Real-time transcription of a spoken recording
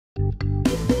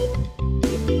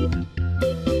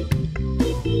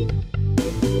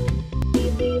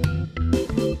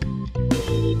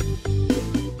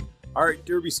All right,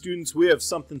 Derby students, we have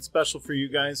something special for you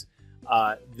guys.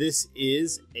 This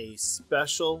is a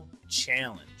special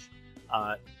challenge.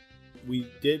 We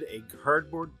did a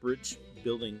cardboard bridge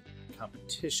building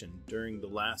competition during the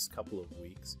last couple of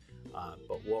weeks,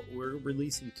 but what we're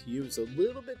releasing to you is a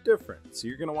little bit different. So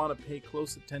you're going to want to pay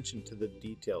close attention to the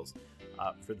details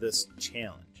for this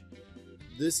challenge.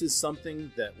 This is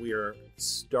something that we are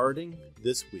starting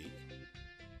this week,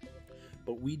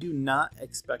 but we do not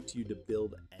expect you to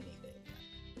build anything.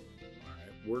 All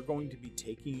right, we're going to be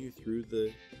taking you through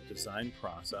the design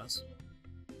process,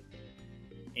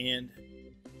 and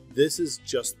this is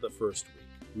just the first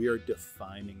week. We are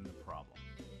defining the problem.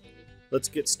 Let's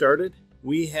get started.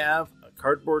 We have a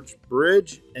cardboard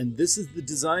bridge, and this is the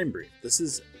design brief. This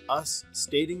is us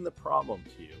stating the problem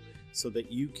to you so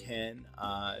that you can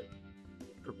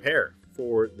prepare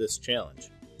for this challenge.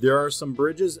 There are some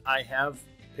bridges I have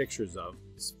pictures of,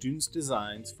 students'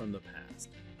 designs from the past.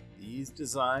 These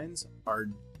designs are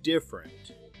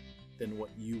different than what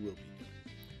you will be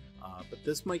doing, but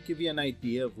this might give you an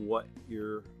idea of what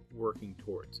you're working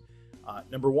towards.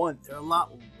 Number one, they're a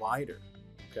lot wider.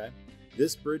 Okay,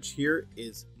 this bridge here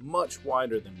is much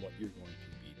wider than what you're going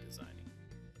to be designing.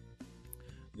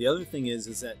 The other thing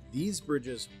is that these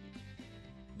bridges,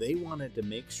 they wanted to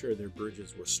make sure their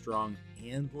bridges were strong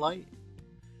and light.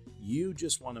 You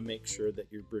just want to make sure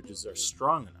that your bridges are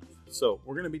strong enough. So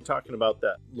we're going to be talking about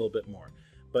that a little bit more.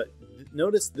 But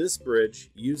notice this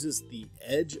bridge uses the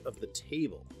edge of the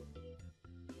table.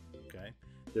 Okay,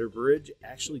 their bridge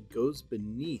actually goes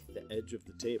beneath the edge of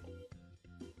the table.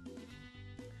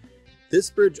 This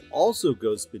bridge also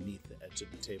goes beneath the edge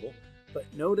of the table,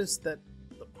 but notice that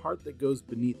the part that goes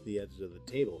beneath the edge of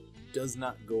the table does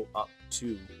not go up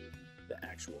to the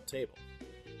actual table.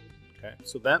 Okay,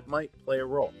 so that might play a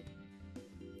role.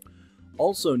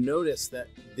 Also notice that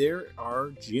there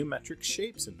are geometric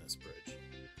shapes in this bridge.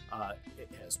 It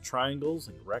has triangles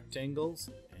and rectangles,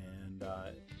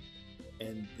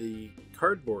 and the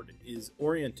cardboard is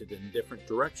oriented in different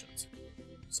directions.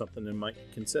 Something you might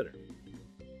consider.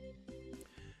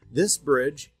 This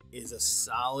bridge is a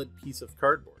solid piece of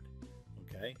cardboard.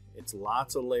 Okay, it's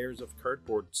lots of layers of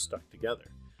cardboard stuck together.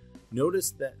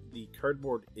 Notice that the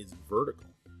cardboard is vertical,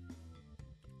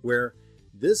 where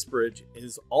this bridge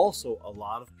is also a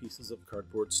lot of pieces of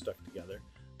cardboard stuck together,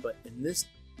 but in this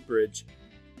bridge,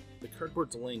 the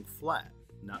cardboard's laying flat,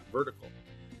 not vertical.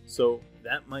 So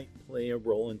that might play a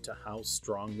role into how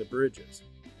strong the bridge is.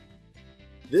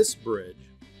 This bridge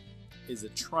is a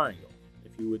triangle.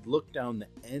 If you would look down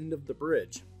the end of the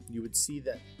bridge, you would see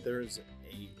that there's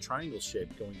a triangle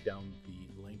shape going down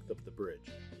the length of the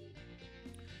bridge.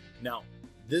 Now,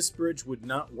 this bridge would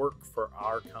not work for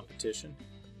our competition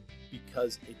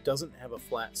because it doesn't have a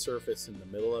flat surface in the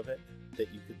middle of it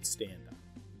that you could stand on.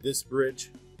 This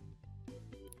bridge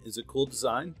is a cool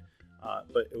design,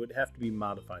 but it would have to be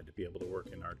modified to be able to work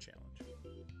in our challenge.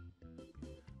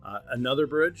 Another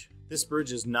bridge, this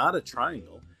bridge is not a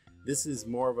triangle. This is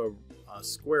more of a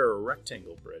square or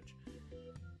rectangle bridge,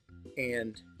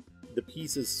 and the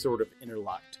pieces sort of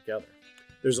interlock together.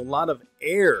 There's a lot of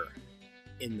air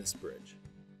in this bridge.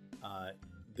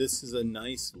 This is a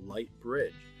nice light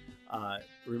bridge.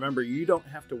 Remember, you don't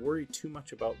have to worry too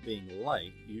much about being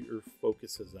light. Your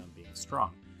focus is on being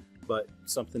strong, but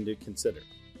something to consider.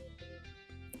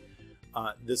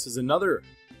 This is another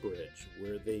bridge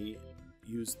where they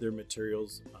use their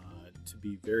materials to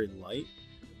be very light.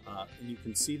 And you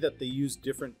can see that they use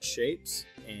different shapes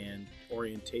and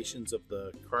orientations of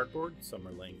the cardboard. Some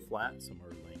are laying flat, some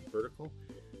are laying vertical.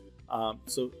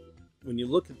 So when you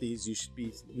look at these, you should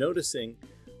be noticing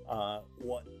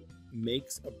what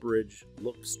makes a bridge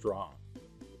look strong.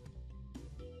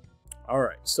 All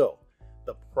right, so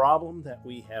the problem that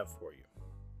we have for you.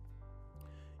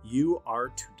 You are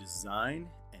to design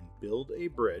and build a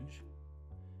bridge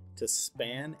to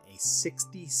span a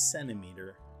 60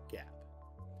 centimeter gap.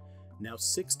 Now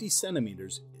 60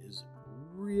 centimeters is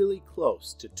really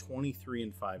close to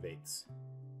 23 5/8.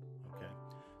 Okay,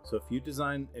 so if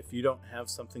you don't have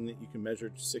something that you can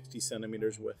measure 60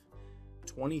 centimeters with,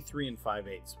 23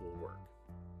 5/8 will work.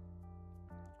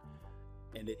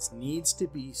 And it needs to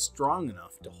be strong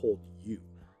enough to hold you.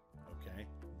 Okay,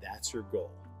 that's your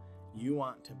goal. You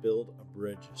want to build a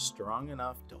bridge strong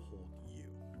enough to hold you.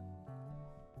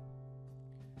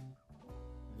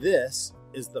 This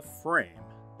is the frame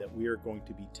that we are going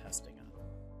to be testing on.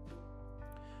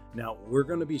 Now, we're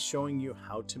going to be showing you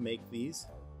how to make these.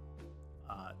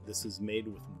 This is made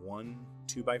with one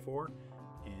 2x4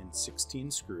 and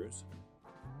 16 screws.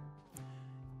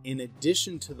 In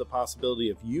addition to the possibility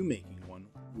of you making one,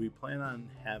 we plan on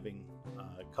having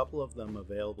a couple of them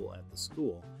available at the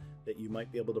school that you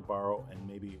might be able to borrow, and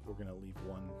maybe we're going to leave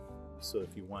one so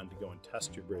if you wanted to go and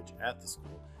test your bridge at the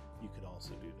school, you could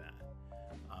also do that.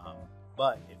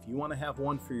 But if you want to have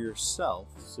one for yourself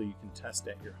so you can test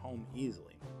at your home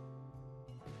easily,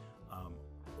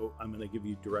 I'm going to give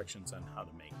you directions on how to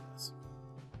make this.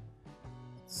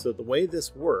 So the way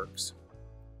this works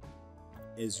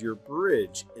is your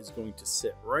bridge is going to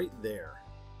sit right there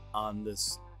on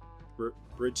this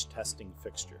bridge testing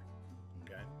fixture,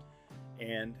 okay?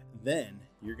 And then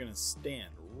you're going to stand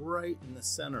right in the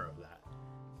center of that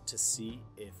to see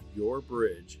if your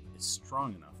bridge is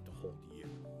strong enough to hold you,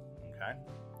 okay?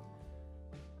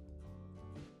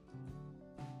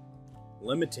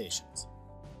 Limitations.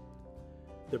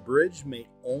 The bridge may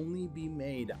only be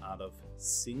made out of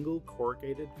single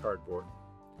corrugated cardboard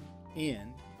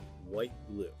and white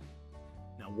glue.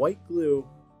 Now, white glue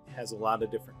has a lot of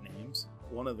different names.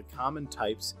 One of the common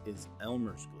types is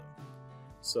Elmer's glue.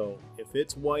 So if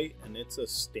it's white and it's a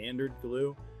standard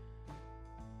glue,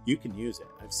 you can use it.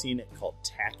 I've seen it called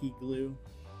tacky glue.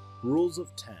 Rules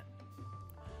of 10.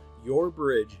 Your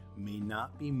bridge may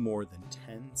not be more than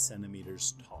 10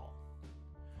 centimeters tall.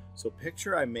 So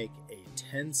picture I make a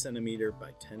 10 centimeter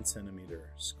by 10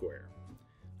 centimeter square,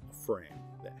 a frame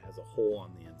that has a hole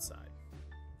on the inside,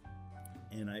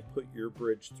 and I put your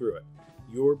bridge through it.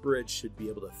 Your bridge should be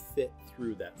able to fit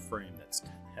through that frame that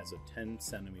has a 10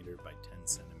 centimeter by 10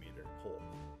 centimeter hole.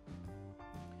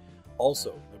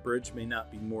 Also, the bridge may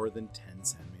not be more than 10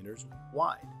 centimeters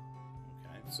wide.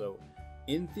 Okay, so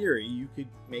in theory, you could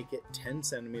make it 10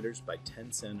 centimeters by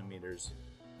 10 centimeters,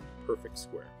 perfect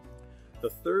square. The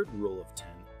third rule of 10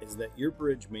 is that your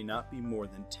bridge may not be more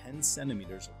than 10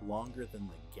 centimeters longer than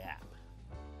the gap.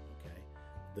 Okay,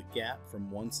 the gap from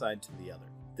one side to the other.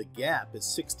 The gap is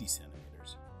 60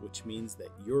 centimeters, which means that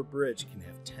your bridge can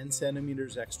have 10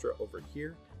 centimeters extra over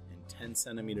here and 10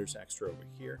 centimeters extra over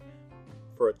here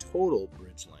for a total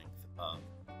bridge length of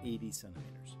 80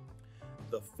 centimeters.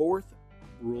 The fourth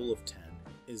rule of 10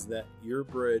 is that your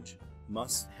bridge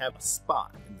must have a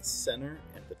spot in the center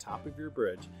at the top of your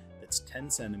bridge that's 10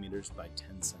 centimeters by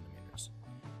 10 centimeters.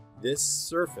 This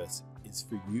surface is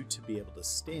for you to be able to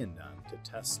stand on to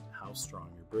test how strong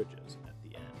your bridge is at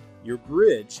the end. Your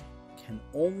bridge can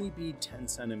only be 10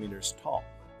 centimeters tall.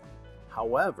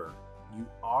 However, you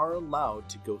are allowed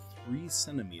to go 3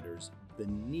 centimeters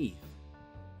beneath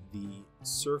the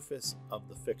surface of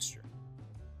the fixture.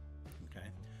 Okay,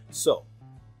 so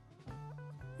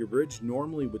your bridge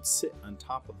normally would sit on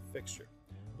top of the fixture,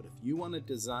 but if you want to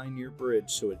design your bridge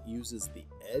so it uses the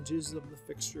edges of the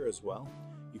fixture as well,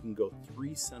 you can go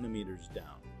 3 centimeters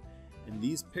down. And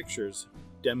these pictures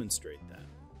demonstrate that.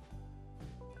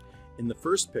 In the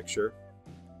first picture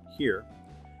here,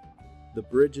 the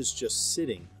bridge is just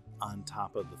sitting on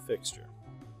top of the fixture.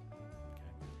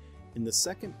 Okay. In the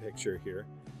second picture here,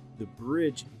 the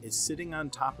bridge is sitting on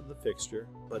top of the fixture,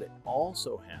 but it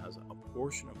also has a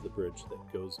portion of the bridge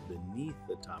that goes beneath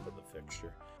the top of the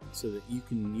fixture so that you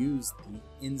can use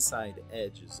the inside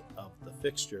edges of the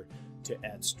fixture to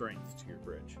add strength to your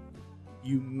bridge.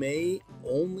 You may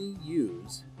only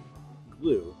use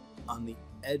glue on the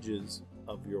edges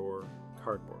of your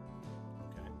cardboard.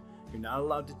 Okay? You're not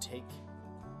allowed to take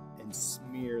and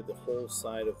smear the whole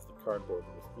side of the cardboard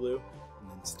with glue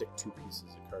and then stick 2 pieces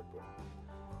of cardboard.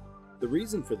 The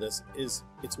reason for this is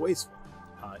it's wasteful.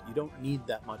 You don't need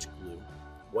that much glue.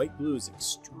 White glue is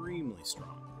extremely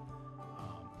strong,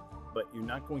 but you're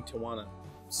not going to want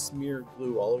to smear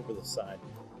glue all over the side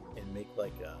and make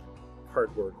like a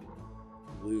cardboard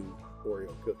glue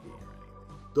Oreo cookie or anything.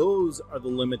 Those are the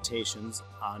limitations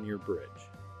on your bridge.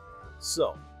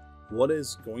 So, what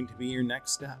is going to be your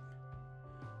next step?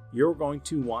 You're going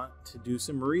to want to do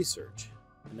some research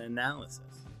and analysis.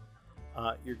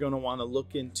 You're going to want to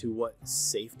look into what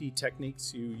safety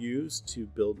techniques you use to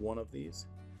build one of these.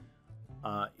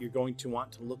 You're going to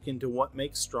want to look into what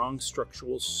makes strong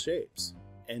structural shapes,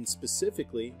 and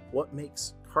specifically what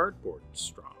makes cardboard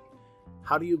strong.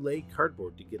 How do you lay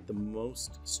cardboard to get the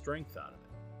most strength out of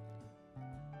it?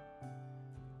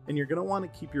 And you're going to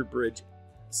want to keep your bridge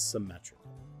symmetrical.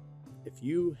 If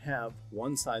you have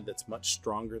one side that's much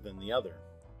stronger than the other,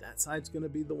 that side's going to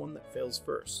be the one that fails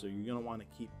first. So you're going to want to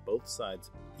keep both sides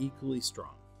equally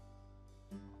strong.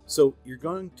 So you're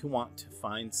going to want to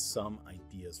find some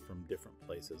ideas from different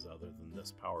places other than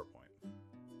this PowerPoint.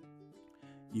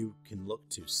 You can look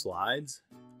to slides,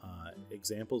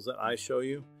 examples that I show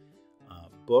you,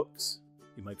 books.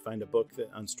 You might find a book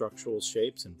on structural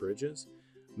shapes and bridges,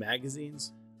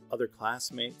 magazines, other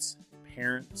classmates,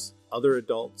 parents, other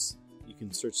adults. You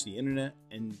can search the internet,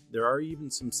 and there are even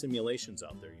some simulations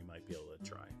out there you might be able to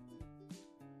try.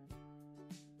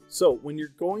 So when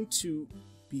you're going to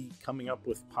be coming up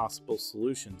with possible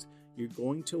solutions, you're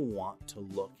going to want to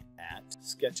look at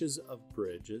sketches of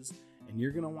bridges, and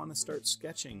you're going to want to start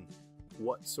sketching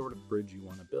what sort of bridge you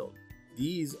want to build.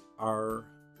 These are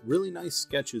really nice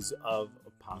sketches of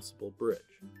a possible bridge.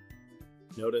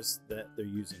 Notice that they're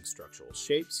using structural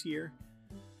shapes here.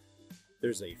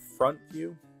 There's a front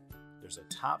view, there's a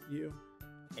top view,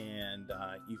 and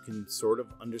you can sort of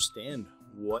understand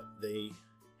what they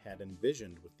had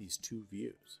envisioned with these two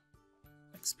views.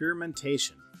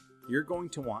 Experimentation. You're going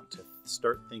to want to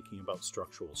start thinking about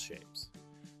structural shapes.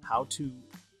 How to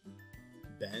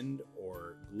bend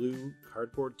or glue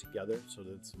cardboard together so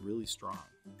that it's really strong.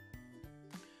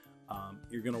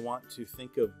 You're going to want to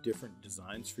think of different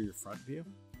designs for your front view.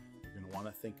 You're going to want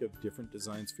to think of different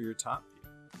designs for your top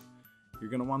view. You're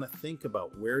going to want to think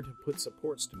about where to put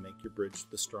supports to make your bridge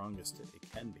the strongest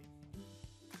it can be.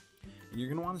 And you're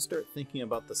going to want to start thinking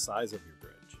about the size of your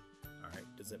bridge. All right,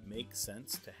 does it make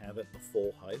sense to have it the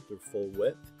full height or full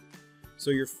width?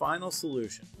 So your final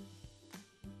solution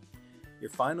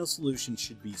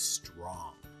should be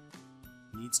strong.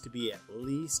 It needs to be at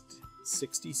least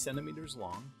 60 centimeters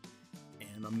long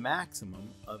and a maximum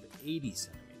of 80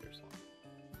 centimeters long.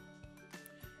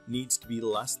 Needs to be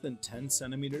less than 10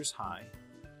 centimeters high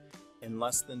and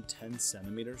less than 10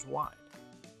 centimeters wide.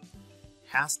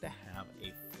 Has to have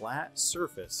a flat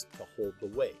surface to hold the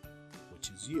weight, which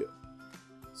is you.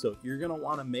 So you're going to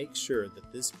want to make sure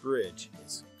that this bridge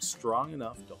is strong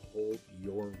enough to hold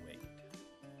your weight.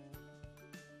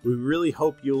 We really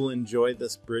hope you'll enjoy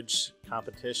this bridge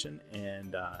competition,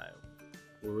 and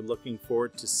we're looking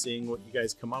forward to seeing what you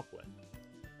guys come up with.